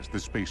realized the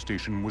space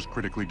station was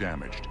critically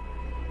damaged.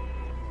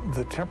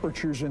 The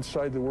temperatures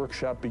inside the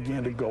workshop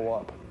began to go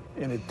up,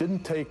 and it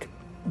didn't take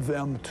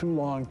them too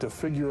long to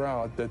figure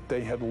out that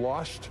they had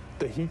lost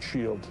the heat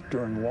shield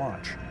during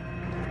launch.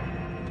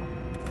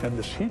 and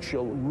this heat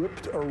shield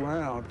ripped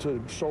around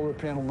to solar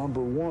panel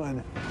number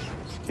 1.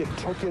 It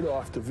took it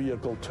off the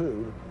vehicle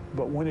too,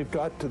 but when it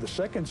got to the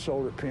second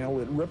solar panel,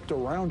 it ripped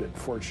around it,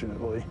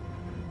 fortunately,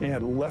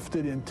 and left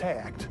it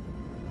intact.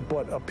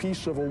 But a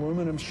piece of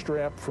aluminum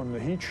strap from the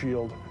heat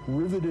shield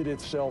riveted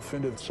itself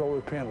into the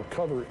solar panel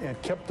cover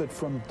and kept it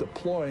from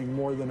deploying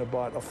more than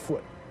about a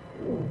foot.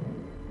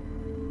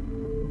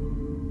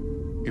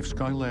 If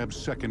Skylab's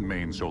second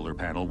main solar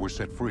panel were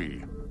set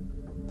free,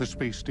 the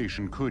space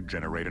station could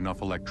generate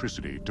enough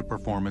electricity to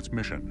perform its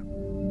mission.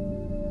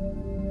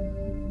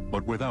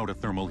 But without a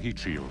thermal heat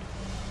shield,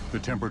 the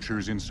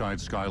temperatures inside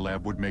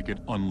Skylab would make it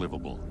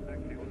unlivable.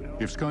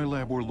 If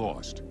Skylab were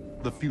lost,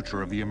 the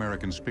future of the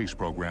American space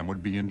program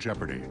would be in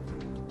jeopardy.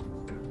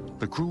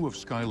 The crew of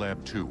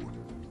Skylab 2,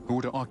 who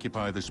were to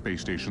occupy the space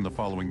station the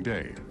following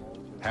day,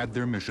 had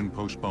their mission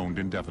postponed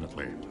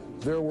indefinitely.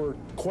 There were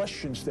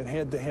questions that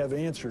had to have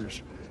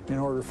answers in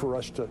order for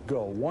us to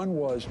go. One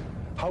was,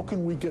 how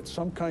can we get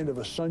some kind of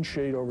a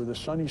sunshade over the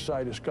sunny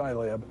side of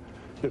Skylab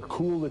to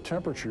cool the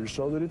temperatures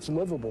so that it's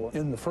livable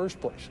in the first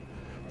place?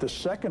 The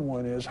second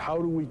one is, how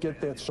do we get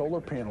that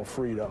solar panel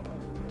freed up?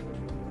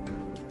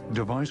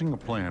 Devising a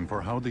plan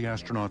for how the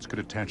astronauts could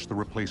attach the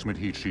replacement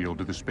heat shield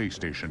to the space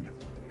station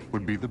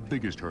would be the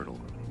biggest hurdle.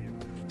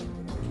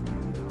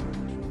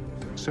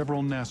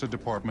 Several NASA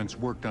departments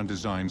worked on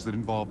designs that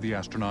involved the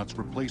astronauts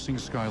replacing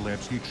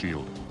Skylab's heat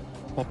shield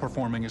while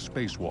performing a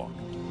spacewalk.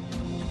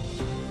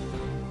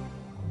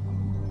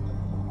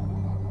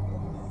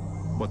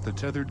 But the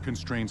tethered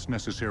constraints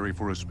necessary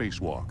for a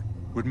spacewalk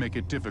would make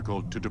it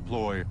difficult to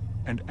deploy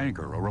and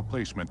anchor a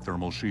replacement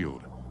thermal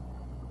shield.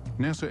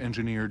 NASA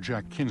engineer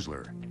Jack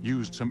Kinsler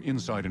used some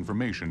inside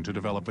information to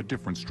develop a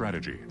different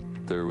strategy.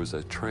 There was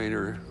a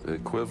trainer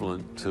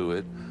equivalent to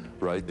it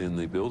right in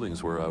the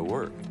buildings where I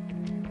worked.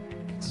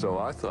 So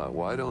I thought,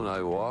 why don't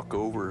I walk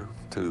over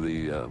to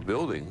the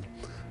building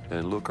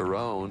and look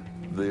around?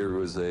 There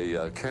was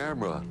a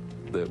camera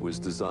that was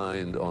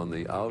designed on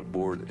the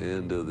outboard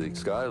end of the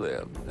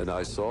Skylab, and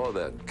I saw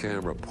that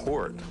camera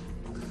port.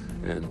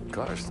 And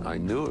gosh, I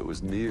knew it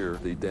was near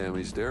the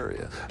damaged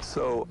area.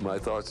 So my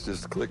thoughts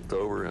just clicked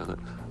over, and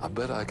I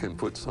bet I can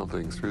put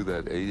something through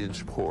that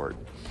 8-inch port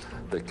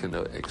that can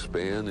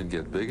expand and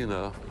get big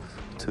enough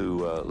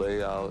to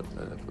lay out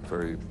a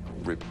very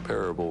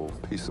repairable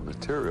piece of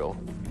material.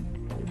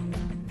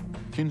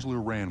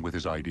 Kinsler ran with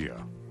his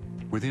idea.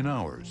 Within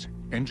hours,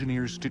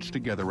 engineers stitched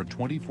together a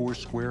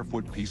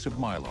 24-square-foot piece of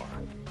mylar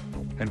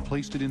and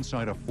placed it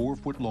inside a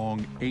 4-foot-long,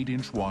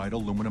 8-inch wide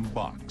aluminum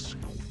box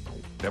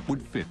that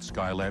would fit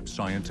Skylab's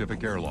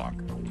scientific airlock.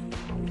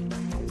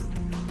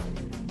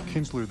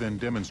 Kinsler then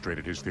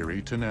demonstrated his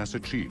theory to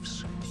NASA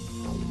chiefs.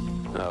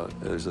 Now,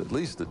 there's at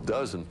least a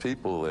dozen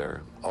people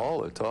there, all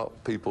the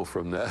top people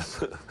from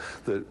NASA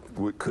that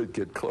could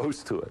get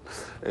close to it.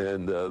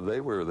 And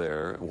they were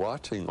there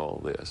watching all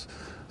this.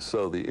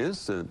 So the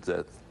instant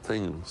that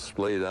thing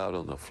splayed out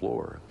on the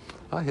floor,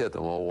 I had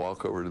them all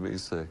walk over to me and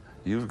say,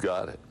 "You've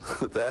got it.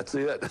 That's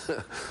it."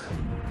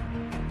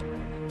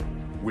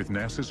 With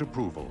NASA's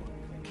approval,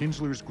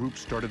 Kinsler's group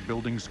started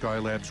building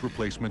Skylab's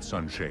replacement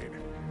sunshade.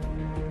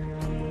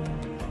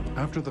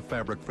 After the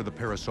fabric for the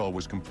parasol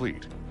was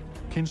complete,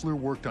 Kinsler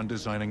worked on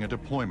designing a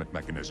deployment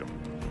mechanism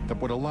that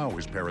would allow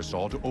his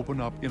parasol to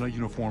open up in a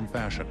uniform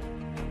fashion,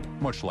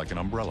 much like an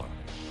umbrella.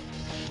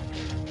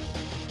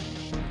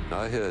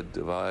 I had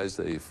devised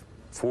a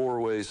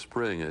 4-way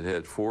spring. It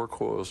had 4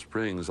 coil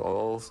springs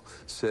all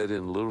set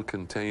in a little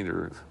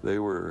container. They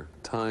were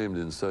timed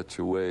in such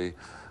a way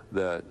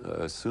that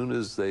as soon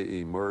as they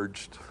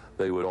emerged,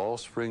 they would all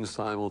spring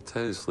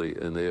simultaneously,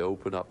 and they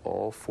open up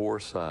all 4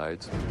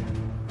 sides.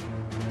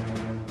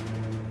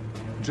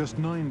 Just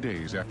 9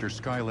 days after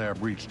Skylab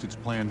reached its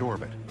planned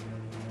orbit,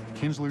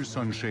 Kinsler's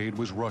sunshade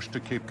was rushed to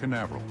Cape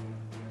Canaveral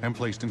and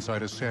placed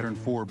inside a Saturn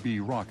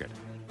IVB rocket,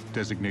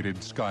 designated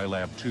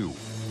Skylab 2.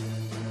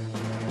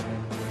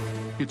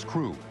 Its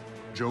crew,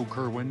 Joe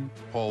Kerwin,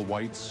 Paul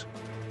Weitz,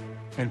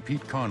 and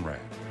Pete Conrad,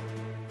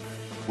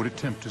 would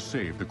attempt to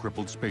save the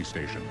crippled space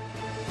station.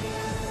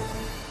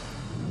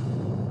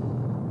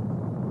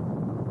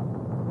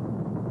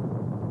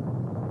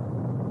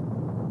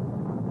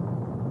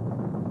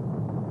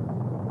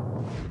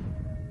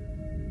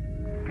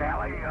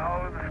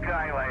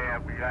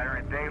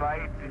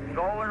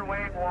 Solar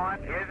Wing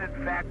 1 is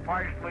in fact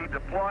partially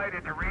deployed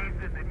at the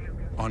reason that you...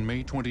 On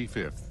May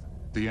 25th,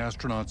 the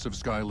astronauts of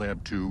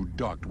Skylab 2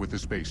 docked with the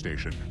space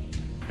station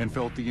and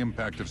felt the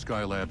impact of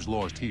Skylab's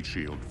lost heat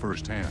shield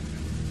firsthand.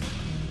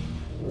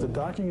 The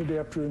docking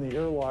adapter and the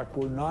airlock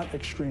were not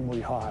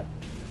extremely hot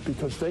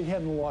because they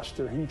hadn't lost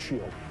their heat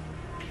shield.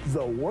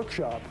 The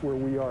workshop where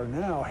we are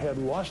now had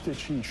lost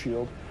its heat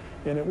shield,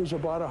 and it was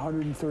about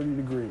 130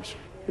 degrees.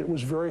 It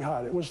was very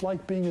hot. It was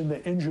like being in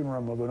the engine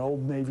room of an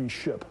old Navy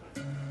ship.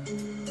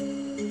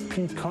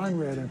 Pete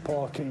Conrad and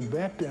Paul came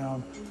back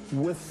down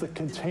with the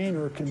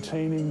container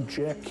containing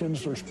Jack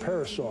Kinsler's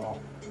parasol.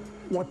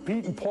 What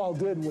Pete and Paul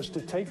did was to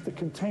take the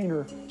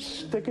container,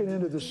 stick it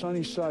into the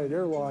sunny side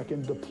airlock,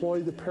 and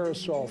deploy the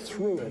parasol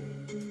through it.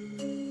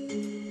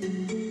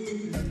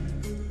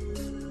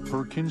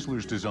 Per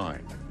Kinsler's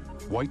design,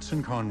 Weitz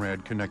and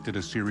Conrad connected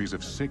a series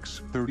of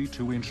 6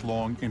 32-inch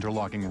long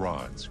interlocking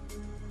rods.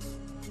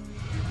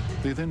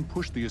 They then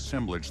pushed the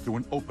assemblage through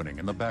an opening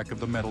in the back of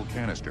the metal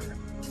canister,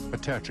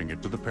 attaching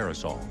it to the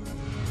parasol.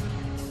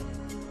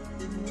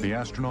 The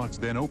astronauts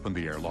then opened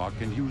the airlock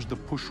and used the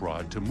push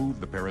rod to move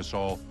the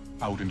parasol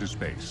out into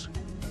space.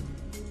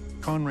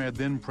 Conrad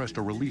then pressed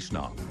a release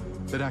knob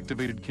that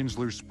activated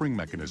Kinsler's spring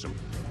mechanism,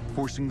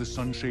 forcing the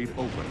sunshade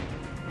open.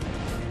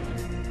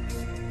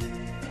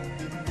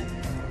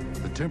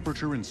 The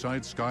temperature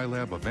inside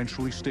Skylab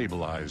eventually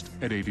stabilized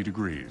at 80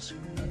 degrees.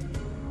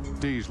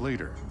 Days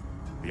later,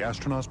 the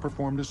astronauts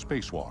performed a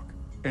spacewalk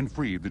and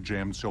freed the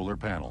jammed solar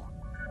panel.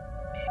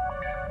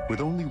 With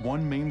only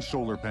one main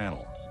solar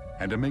panel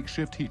and a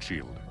makeshift heat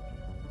shield,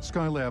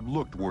 Skylab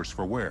looked worse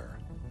for wear,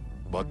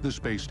 but the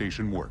space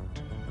station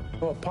worked.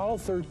 Well, Apollo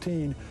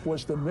 13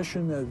 was the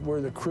mission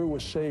where the crew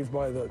was saved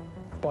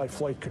by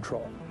flight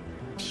control.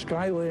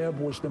 Skylab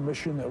was the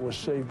mission that was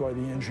saved by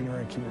the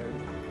engineering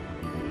community.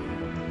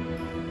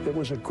 It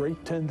was a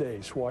great 10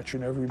 days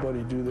watching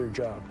everybody do their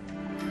job.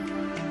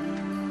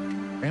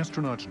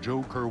 Astronauts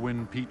Joe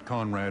Kerwin, Pete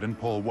Conrad, and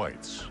Paul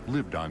Weitz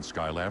lived on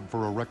Skylab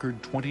for a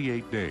record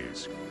 28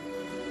 days.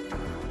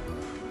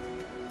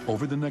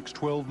 Over the next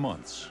 12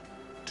 months,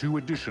 2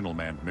 additional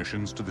manned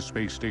missions to the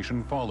space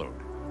station followed.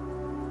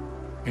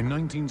 In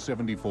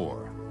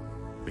 1974,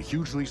 the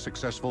hugely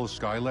successful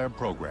Skylab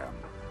program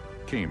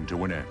came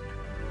to an end.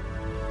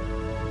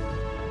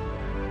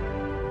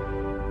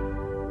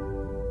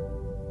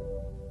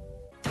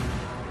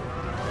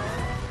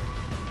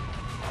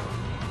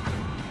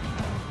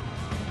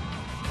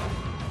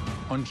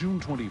 On June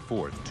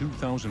 24,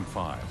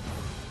 2005,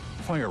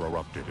 fire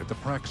erupted at the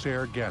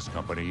Praxair Gas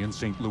Company in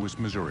St. Louis,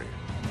 Missouri.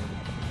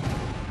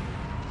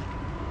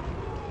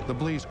 The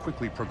blaze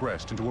quickly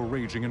progressed into a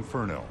raging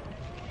inferno,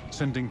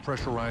 sending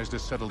pressurized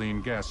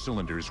acetylene gas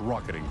cylinders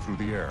rocketing through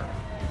the air.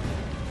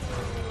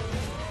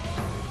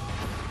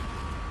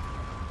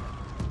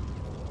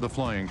 The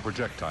flying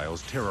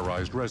projectiles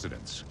terrorized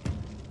residents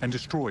and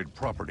destroyed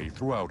property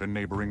throughout a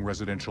neighboring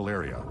residential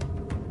area.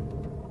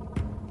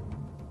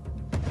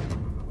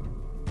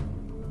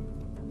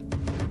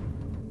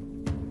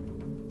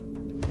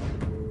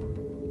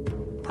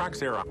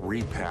 Praxair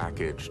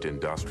repackaged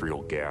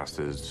industrial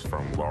gases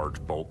from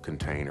large bulk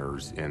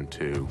containers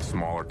into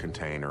smaller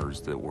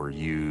containers that were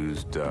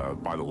used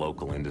by the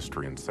local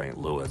industry in St.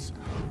 Louis.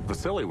 The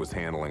facility was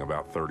handling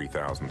about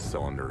 30,000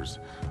 cylinders,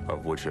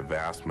 of which a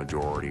vast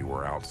majority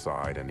were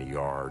outside in a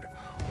yard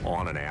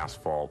on an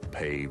asphalt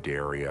paved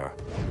area.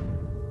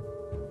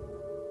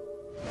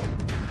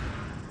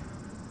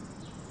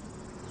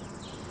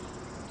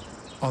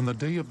 On the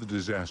day of the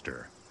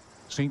disaster,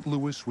 St.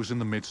 Louis was in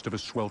the midst of a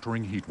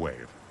sweltering heat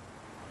wave.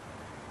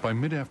 By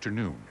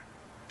mid-afternoon,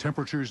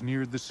 temperatures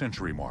neared the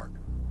century mark,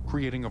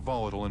 creating a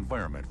volatile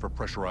environment for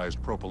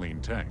pressurized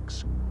propylene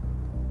tanks.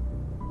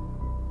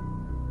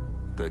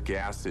 The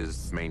gas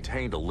is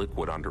maintained a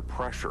liquid under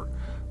pressure,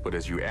 but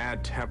as you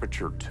add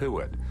temperature to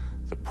it,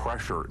 the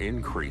pressure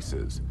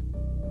increases.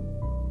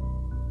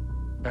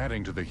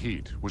 Adding to the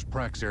heat was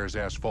Praxair's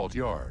asphalt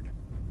yard,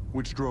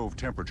 which drove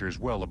temperatures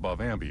well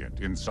above ambient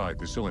inside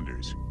the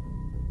cylinders.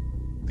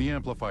 The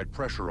amplified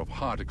pressure of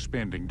hot,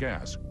 expanding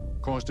gas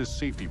caused a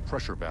safety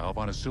pressure valve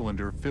on a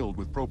cylinder filled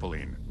with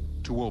propylene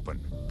to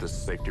open. The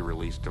safety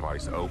release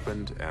device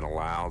opened and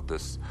allowed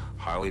this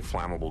highly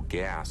flammable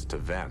gas to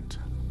vent.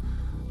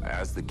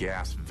 As the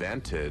gas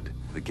vented,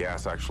 the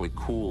gas actually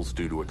cools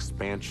due to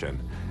expansion,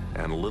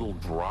 and little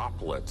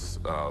droplets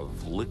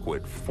of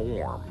liquid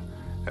form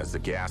as the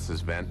gas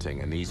is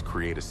venting, and these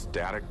create a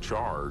static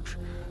charge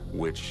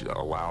which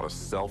allowed a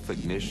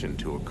self-ignition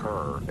to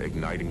occur,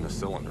 igniting the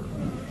cylinder.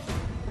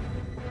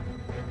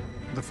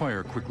 The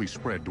fire quickly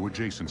spread to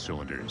adjacent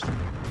cylinders,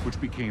 which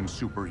became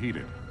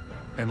superheated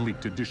and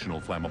leaked additional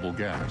flammable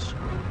gas.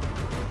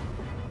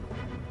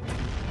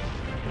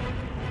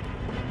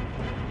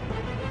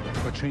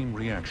 A chain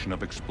reaction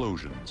of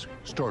explosions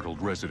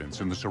startled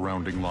residents in the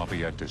surrounding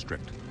Lafayette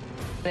district.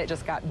 It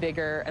just got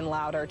bigger and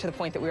louder to the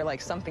point that we were like,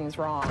 something's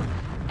wrong.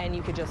 And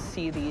you could just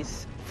see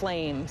these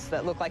flames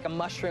that looked like a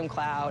mushroom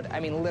cloud.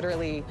 I mean,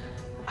 literally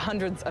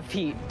hundreds of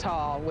feet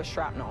tall with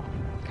shrapnel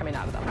coming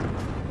out of them.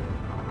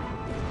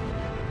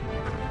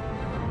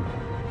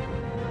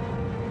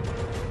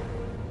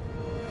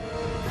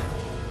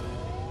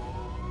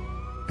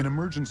 An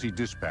emergency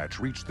dispatch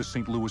reached the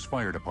St. Louis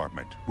Fire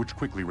Department, which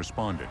quickly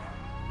responded.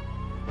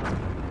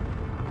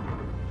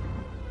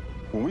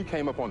 When we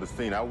came up on the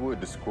scene, I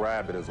would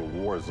describe it as a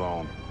war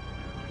zone.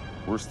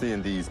 We're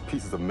seeing these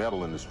pieces of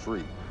metal in the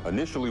street.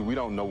 Initially, we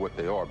don't know what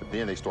they are, but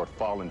then they start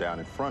falling down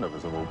in front of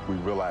us, and we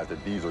realize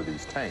that these are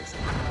these tanks.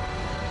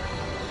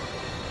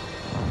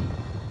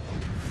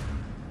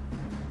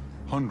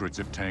 Hundreds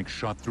of tanks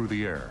shot through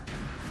the air,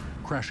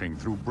 crashing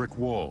through brick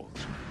walls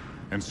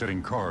and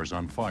setting cars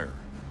on fire.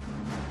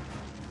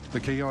 The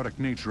chaotic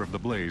nature of the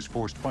blaze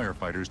forced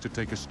firefighters to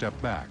take a step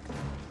back.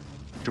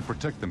 To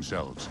protect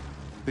themselves,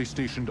 they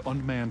stationed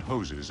unmanned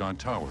hoses on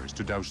towers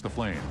to douse the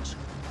flames.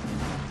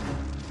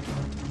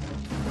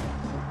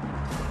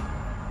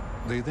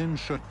 They then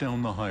shut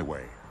down the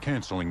highway,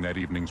 canceling that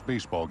evening's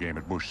baseball game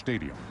at Busch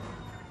Stadium,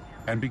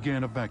 and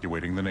began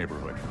evacuating the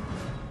neighborhood.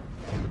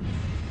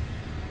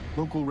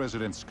 Local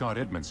resident Scott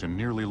Edmondson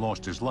nearly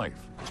lost his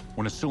life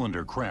when a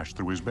cylinder crashed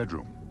through his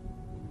bedroom.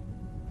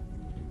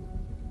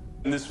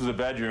 And this was a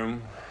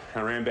bedroom.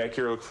 I ran back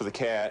here to look for the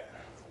cat.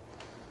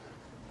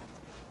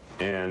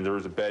 And there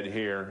was a bed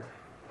here.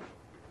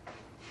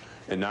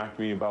 It knocked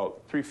me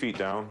about 3 feet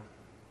down,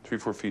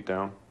 3-4 feet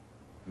down.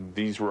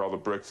 These were all the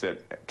bricks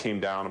that came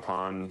down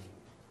upon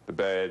the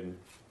bed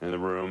and the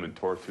room and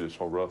tore through this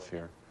whole roof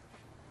here.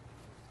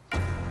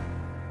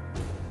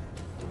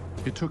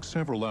 It took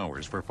several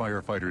hours for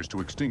firefighters to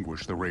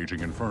extinguish the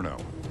raging inferno.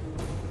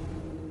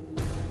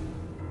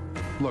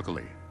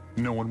 Luckily,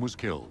 no one was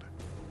killed,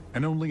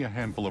 and only a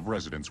handful of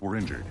residents were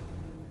injured.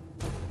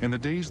 In the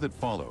days that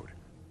followed,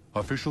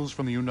 officials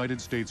from the United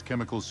States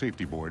Chemical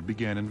Safety Board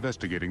began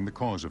investigating the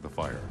cause of the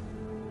fire.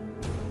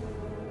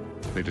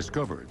 They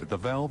discovered that the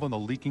valve on the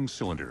leaking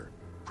cylinder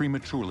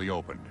prematurely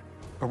opened,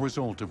 a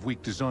result of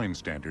weak design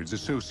standards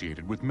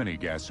associated with many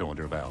gas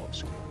cylinder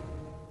valves.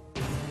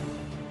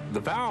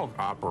 The valve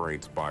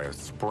operates by a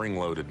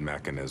spring-loaded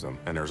mechanism,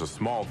 and there's a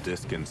small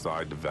disc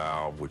inside the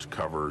valve which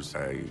covers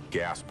a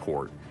gas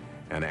port.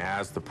 And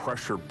as the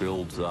pressure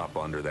builds up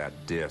under that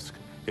disc,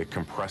 it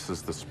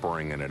compresses the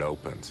spring and it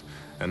opens.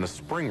 And the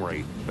spring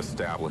rate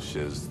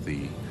establishes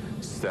the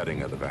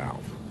setting of the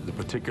valve. The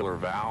particular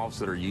valves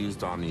that are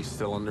used on these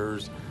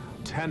cylinders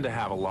tend to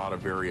have a lot of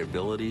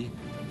variability.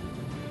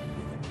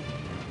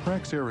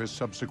 Praxair has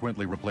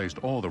subsequently replaced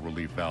all the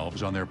relief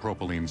valves on their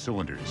propylene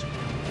cylinders.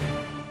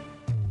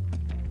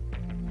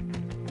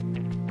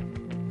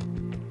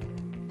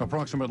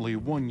 Approximately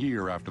 1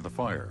 year after the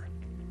fire,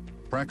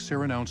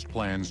 Praxair announced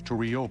plans to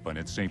reopen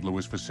its St.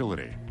 Louis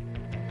facility.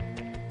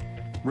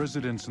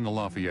 Residents in the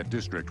Lafayette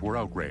district were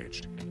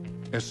outraged,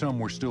 as some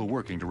were still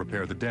working to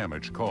repair the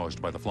damage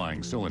caused by the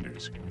flying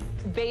cylinders.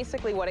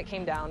 Basically what it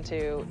came down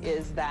to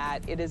is that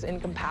it is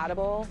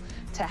incompatible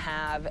to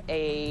have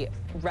a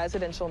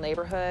residential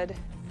neighborhood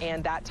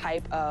and that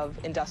type of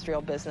industrial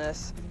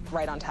business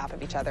right on top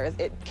of each other.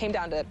 It came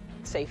down to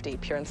safety,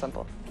 pure and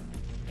simple.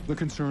 The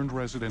concerned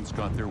residents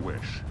got their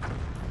wish.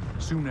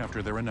 Soon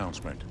after their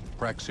announcement,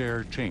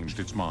 Praxair changed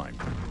its mind.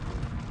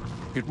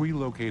 It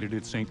relocated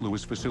its St.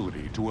 Louis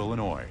facility to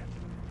Illinois,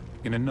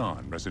 in a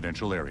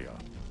non-residential area.